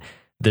Shaq. And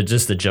the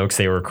jokes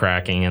they were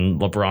cracking,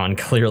 and LeBron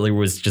clearly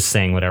was just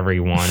saying whatever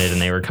he wanted,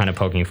 and they were kind of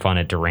poking fun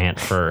at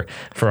Durant for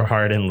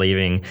Harden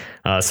leaving.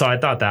 So I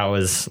thought that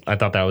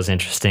was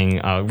interesting.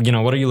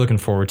 What are you looking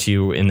forward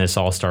to in this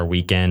All-Star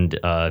weekend?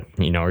 Are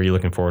you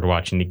looking forward to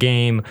watching the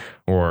game,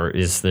 or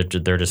is there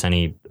just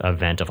any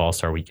event of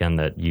All-Star weekend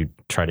that you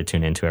try to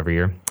tune into every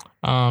year?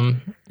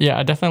 Yeah,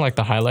 I definitely like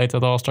the highlights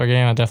of the All-Star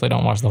game. I definitely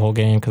don't watch the whole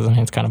game because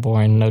it's kind of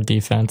boring, no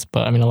defense.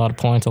 But a lot of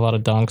points, a lot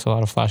of dunks, a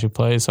lot of flashy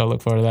plays. So I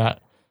look forward to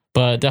that.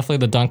 But definitely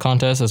the dunk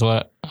contest is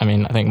what, I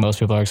think most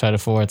people are excited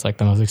for. It's the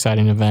most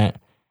exciting event.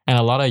 And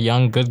a lot of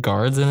young, good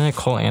guards in it.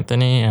 Cole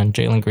Anthony and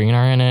Jalen Green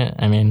are in it.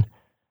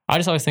 I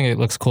just always think it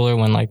looks cooler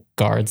when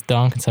guards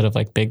dunk instead of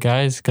big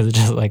guys because it's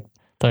just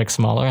they're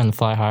smaller and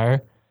fly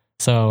higher.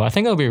 So I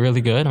think it'll be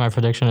really good. My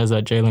prediction is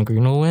that Jalen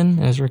Green will win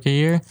in his rookie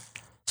year.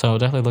 So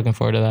definitely looking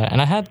forward to that.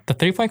 And I had the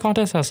 3-point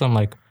contest has some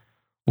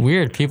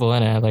weird people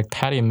in it, like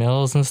Patty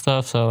Mills and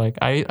stuff. So like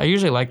I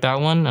usually like that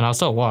one, and I'll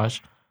still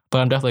watch, but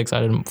I'm definitely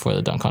excited for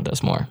the dunk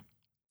contest more.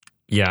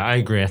 Yeah, I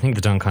agree. I think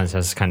the dunk contest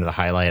is kind of the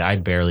highlight. I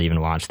barely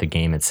even watch the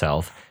game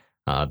itself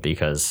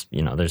because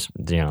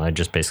I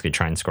just basically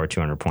try and score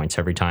 200 points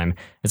every time.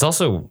 It's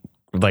also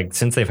like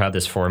since they've had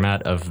this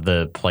format of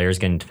the players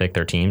getting to pick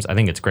their teams, I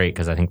think it's great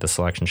because I think the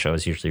selection show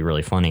is usually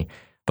really funny.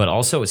 But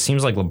also, it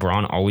seems like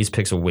LeBron always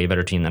picks a way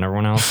better team than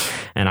everyone else,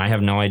 and I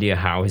have no idea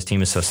how his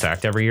team is so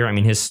stacked every year. I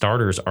mean, his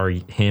starters are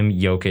him,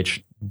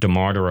 Jokic,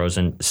 DeMar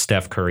DeRozan,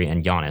 Steph Curry,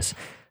 and Giannis.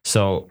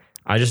 So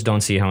I just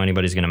don't see how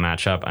anybody's going to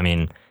match up. I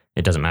mean,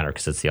 it doesn't matter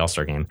because it's the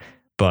All-Star game.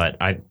 But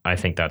I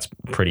think that's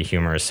pretty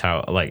humorous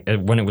how, like,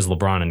 when it was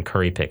LeBron and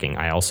Curry picking,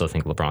 I also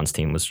think LeBron's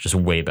team was just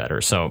way better.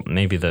 So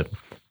maybe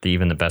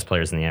even the best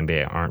players in the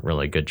NBA aren't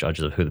really good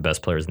judges of who the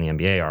best players in the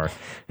NBA are,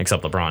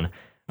 except LeBron.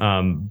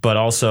 But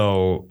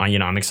also,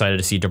 I'm excited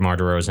to see DeMar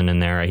DeRozan in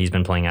there. He's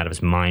been playing out of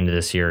his mind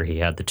this year. He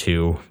had the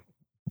 2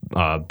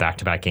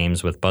 back-to-back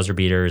games with buzzer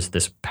beaters.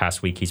 This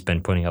past week, he's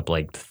been putting up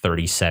like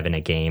 37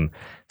 a game.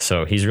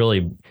 So he's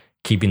really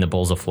keeping the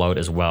Bulls afloat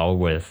as well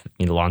with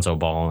Lonzo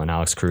Ball and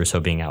Alex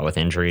Caruso being out with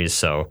injuries.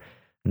 So,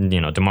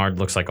 DeMar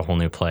looks like a whole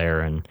new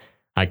player. And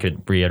I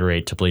could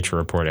reiterate to Bleacher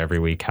Report every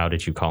week, how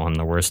did you call him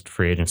the worst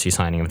free agency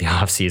signing of the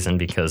offseason?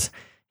 Because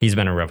he's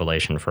been a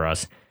revelation for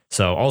us.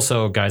 So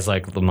also guys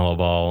like LaMelo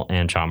Ball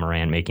and Ja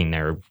Morant making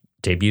their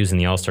debuts in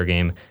the All-Star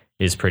game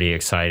is pretty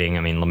exciting.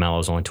 I mean,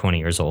 LaMelo's only 20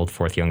 years old,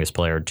 4th youngest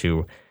player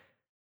to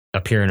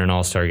appear in an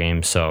All-Star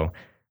game. So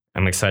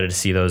I'm excited to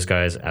see those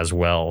guys as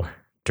well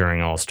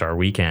during All-Star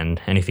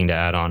weekend. Anything to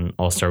add on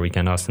All-Star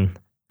weekend, Austin?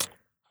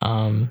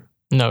 No,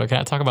 can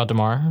I talk about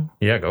DeMar?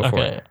 Yeah, go for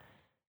it.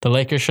 The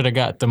Lakers should have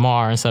got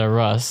DeMar instead of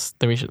Russ.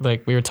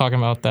 We were talking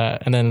about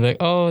that, and then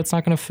it's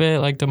not gonna fit.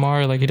 Like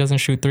DeMar, like he doesn't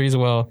shoot threes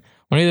well.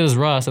 When neither does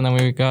Russ, and then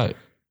we got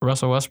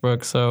Russell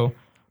Westbrook. So,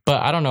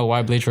 but I don't know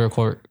why Bleacher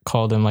Report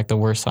called him like the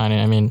worst signing.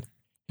 I mean,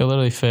 he'll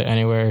literally fit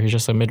anywhere. He's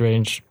just a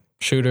mid-range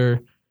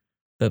shooter.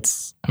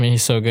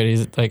 He's so good.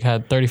 He's like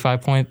had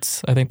 35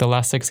 points, I think, the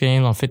last 6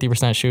 games on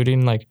 50%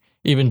 shooting. Like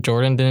even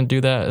Jordan didn't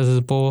do that as his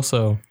Bull.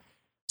 So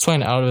he's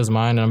playing out of his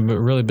mind. And I'm a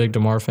really big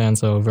DeMar fan,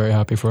 so very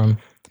happy for him.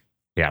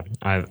 Yeah,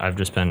 I've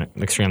just been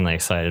extremely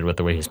excited with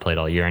the way he's played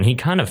all year, and he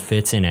kind of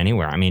fits in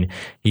anywhere. I mean,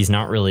 he's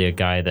not really a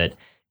guy that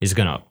is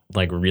gonna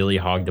like really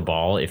hog the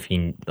ball if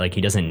he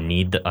doesn't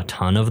need a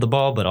ton of the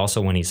ball, but also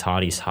when he's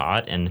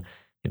hot, and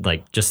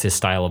like just his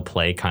style of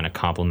play kind of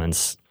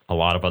complements a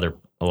lot of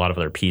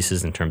other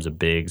pieces in terms of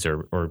bigs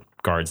or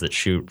guards that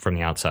shoot from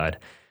the outside.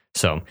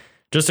 So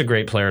just a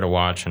great player to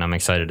watch, and I'm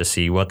excited to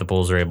see what the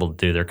Bulls are able to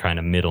do. They're kind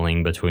of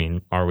middling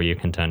between are we a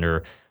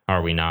contender,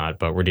 are we not,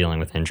 but we're dealing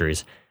with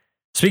injuries.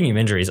 Speaking of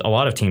injuries, a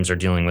lot of teams are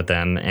dealing with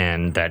them,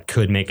 and that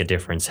could make a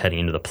difference heading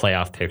into the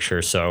playoff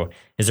picture. So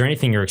is there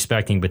anything you're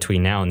expecting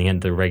between now and the end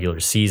of the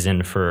regular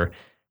season for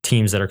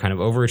teams that are kind of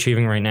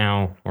overachieving right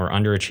now or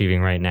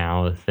underachieving right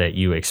now that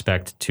you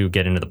expect to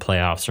get into the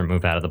playoffs or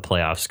move out of the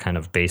playoffs kind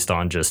of based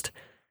on just,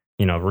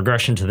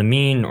 regression to the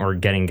mean or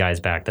getting guys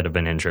back that have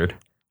been injured?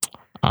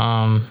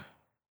 Well,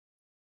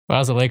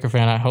 as a Laker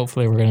fan,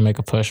 hopefully we're going to make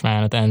a push,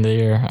 man, at the end of the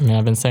year. I mean,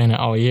 I've been saying it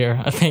all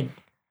year. I think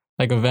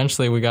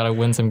eventually we got to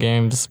win some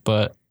games,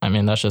 but I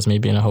mean, that's just me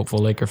being a hopeful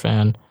Laker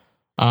fan.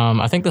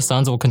 I think the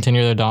Suns will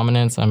continue their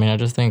dominance. I mean, I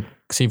just think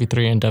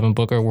CP3 and Devin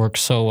Booker work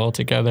so well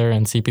together,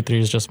 and CP3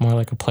 is just more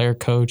like a player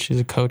coach. He's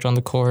a coach on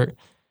the court,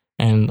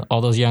 and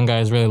all those young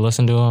guys really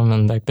listen to him,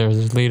 and like they're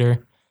his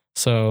leader.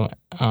 So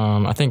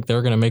I think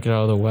they're going to make it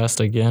out of the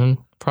West again,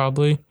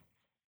 probably.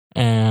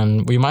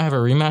 And we might have a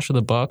rematch with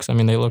the Bucks. I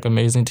mean, they look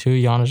amazing too.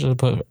 Giannis just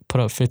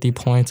put up 50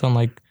 points on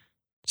like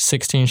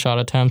 16 shot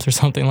attempts or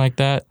something like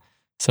that.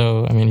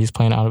 So, I mean, he's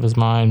playing out of his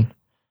mind,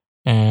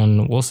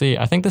 and we'll see.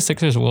 I think the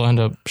Sixers will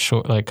end up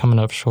coming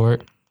up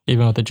short,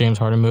 even with the James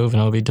Harden move, and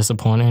it'll be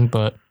disappointing,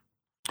 but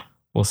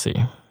we'll see.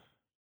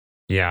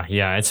 Yeah.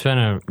 It's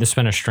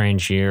been a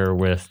strange year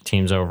with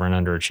teams over and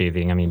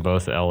underachieving. I mean,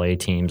 both LA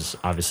teams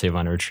obviously have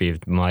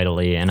underachieved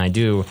mightily, and I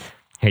do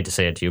hate to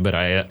say it to you, but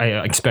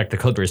I expect the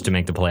Clippers to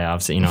make the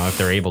playoffs, if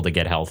they're able to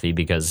get healthy,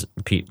 because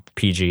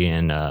PG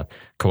and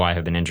Kawhi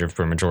have been injured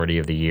for a majority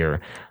of the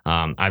year.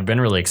 I've been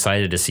really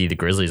excited to see the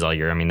Grizzlies all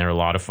year. I mean, they're a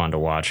lot of fun to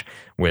watch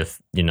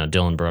with,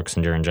 Dillon Brooks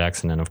and Jaren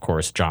Jackson and, of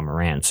course, Ja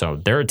Morant. So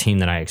they're a team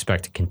that I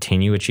expect to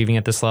continue achieving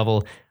at this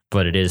level,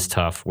 but it is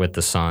tough with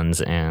the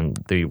Suns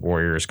and the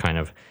Warriors kind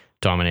of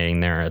dominating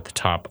there at the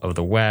top of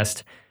the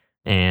West.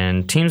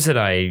 And teams that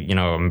I've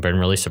been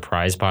really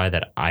surprised by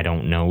that I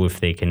don't know if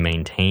they can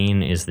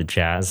maintain is the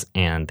Jazz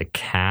and the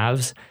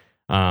Cavs,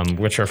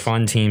 which are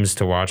fun teams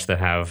to watch that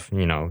have,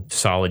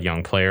 solid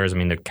young players. I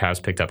mean, the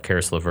Cavs picked up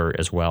Karis LeVert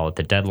as well at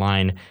the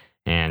deadline,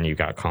 and you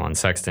got Colin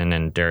Sexton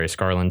and Darius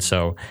Garland.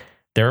 So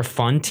they're a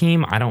fun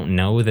team. I don't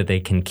know that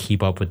they can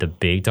keep up with the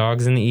big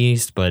dogs in the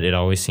East, but it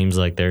always seems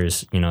like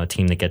there's, a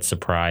team that gets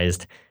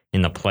surprised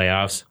in the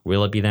playoffs.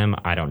 Will it be them?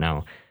 I don't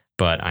know.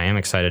 But I am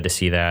excited to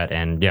see that,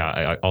 and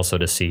also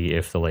to see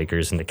if the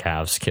Lakers and the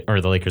Cavs or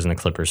the Lakers and the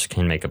Clippers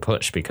can make a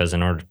push, because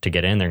in order to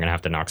get in, they're going to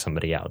have to knock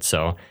somebody out.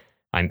 So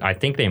I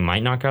think they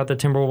might knock out the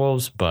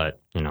Timberwolves, but,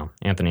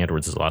 Anthony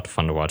Edwards is a lot of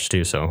fun to watch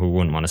too, so who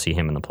wouldn't want to see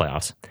him in the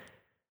playoffs?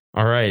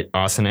 All right,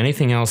 Austin,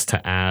 anything else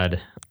to add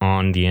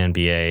on the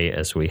NBA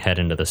as we head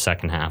into the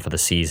second half of the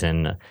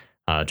season,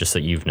 just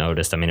that you've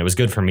noticed? I mean, it was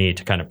good for me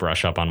to kind of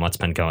brush up on what's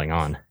been going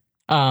on.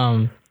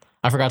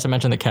 I forgot to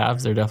mention the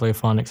Cavs. They're definitely a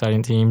fun,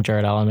 exciting team.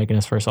 Jared Allen making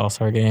his first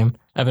All-Star game.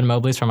 Evan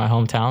Mobley's from my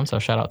hometown, so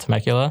shout out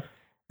Temecula.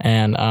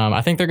 And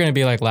I think they're going to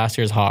be like last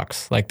year's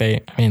Hawks. Like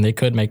they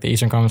could make the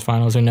Eastern Conference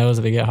Finals. Who knows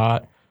if they get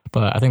hot?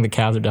 But I think the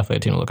Cavs are definitely a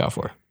team to look out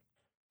for.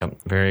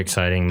 Yep, very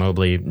exciting.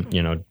 Mobley,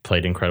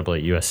 played incredibly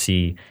at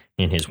USC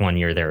in his 1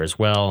 year there as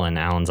well. And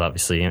Allen's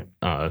obviously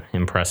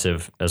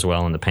impressive as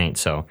well in the paint.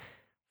 So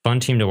fun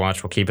team to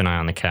watch. We'll keep an eye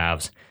on the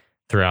Cavs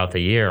throughout the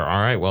year. All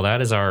right, well,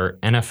 that is our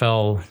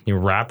NFL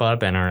wrap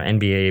up and our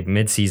NBA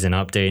midseason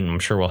update. And I'm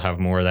sure we'll have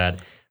more of that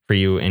for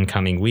you in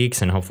coming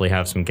weeks and hopefully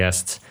have some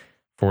guests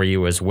for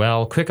you as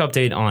well. Quick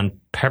update on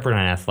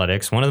Pepperdine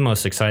Athletics. One of the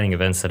most exciting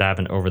events that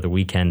happened over the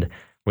weekend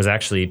was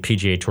actually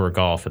PGA Tour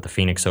Golf at the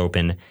Phoenix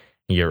Open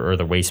or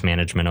the Waste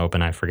Management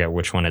Open, I forget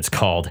which one it's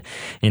called,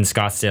 in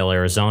Scottsdale,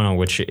 Arizona,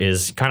 which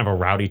is kind of a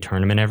rowdy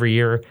tournament every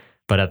year.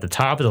 But at the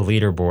top of the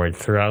leaderboard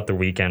throughout the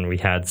weekend, we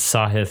had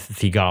Sahith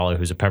Theegala,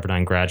 who's a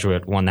Pepperdine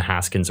graduate, won the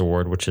Haskins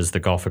Award, which is the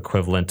golf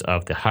equivalent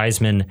of the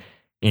Heisman,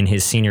 in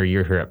his senior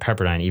year here at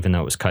Pepperdine, even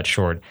though it was cut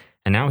short.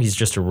 And now he's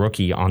just a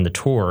rookie on the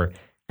tour,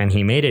 and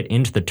he made it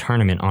into the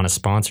tournament on a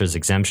sponsor's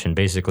exemption,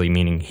 basically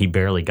meaning he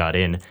barely got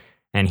in.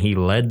 And he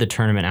led the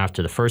tournament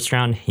after the first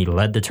round. He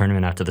led the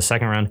tournament after the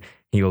second round.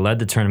 He led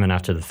the tournament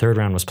after the third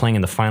round, was playing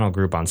in the final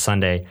group on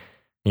Sunday,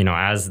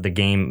 as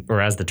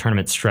the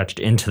tournament stretched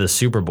into the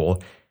Super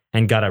Bowl,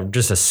 and got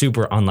just a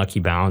super unlucky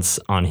bounce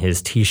on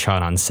his tee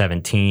shot on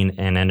 17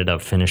 and ended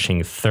up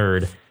finishing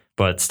third,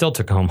 but still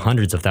took home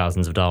hundreds of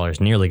thousands of dollars,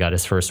 nearly got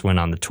his first win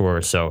on the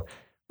tour. So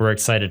we're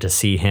excited to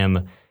see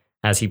him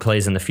as he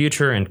plays in the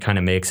future and kind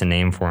of makes a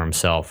name for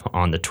himself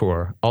on the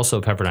tour. Also,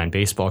 Pepperdine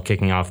baseball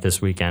kicking off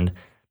this weekend.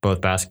 Both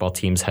basketball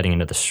teams heading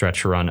into the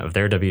stretch run of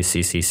their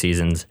WCC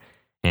seasons.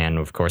 And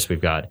of course,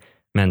 we've got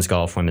men's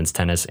golf, women's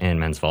tennis,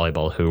 and men's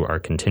volleyball who are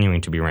continuing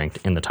to be ranked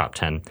in the top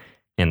 10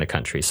 in the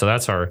country. So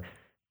that's our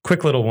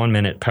quick little 1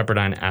 minute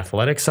Pepperdine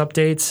athletics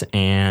updates.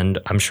 And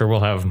I'm sure we'll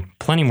have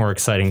plenty more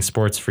exciting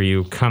sports for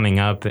you coming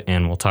up.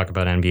 And we'll talk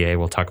about NBA,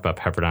 we'll talk about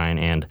Pepperdine,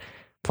 and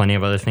plenty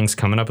of other things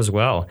coming up as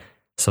well.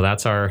 So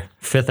that's our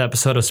 5th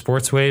episode of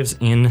Sports Waves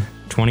in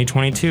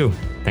 2022.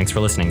 Thanks for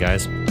listening,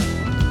 guys.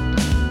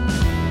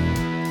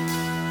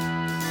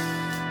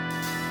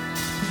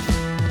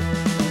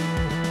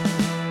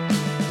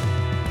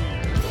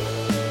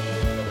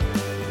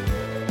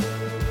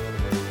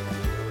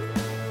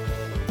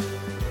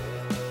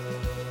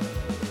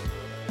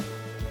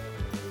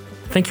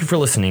 Thank you for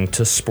listening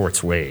to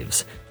Sports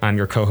Waves. I'm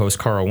your co-host,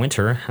 Carl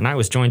Winter, and I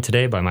was joined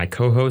today by my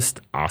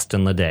co-host,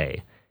 Austin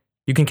Leday.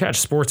 You can catch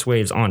Sports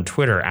Waves on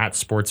Twitter at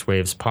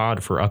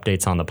SportsWavesPod for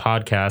updates on the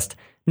podcast,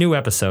 new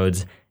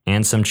episodes,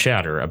 and some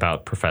chatter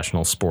about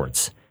professional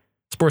sports.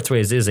 Sports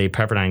Waves is a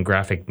Pepperdine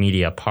Graphic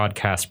Media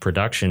podcast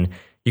production.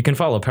 You can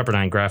follow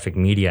Pepperdine Graphic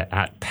Media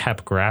at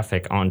Pep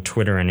Graphic on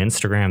Twitter and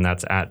Instagram.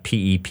 That's at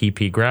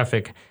PEPP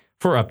Graphic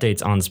for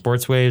updates on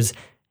Sports Waves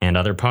and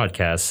other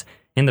podcasts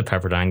in the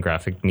Pepperdine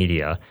Graphic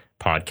Media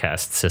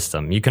podcast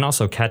system. You can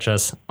also catch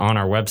us on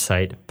our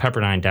website,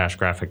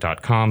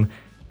 pepperdine-graphic.com.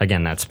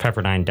 Again, that's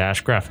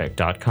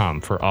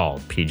pepperdine-graphic.com for all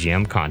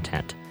PGM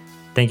content.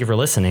 Thank you for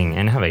listening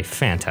and have a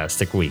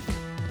fantastic week.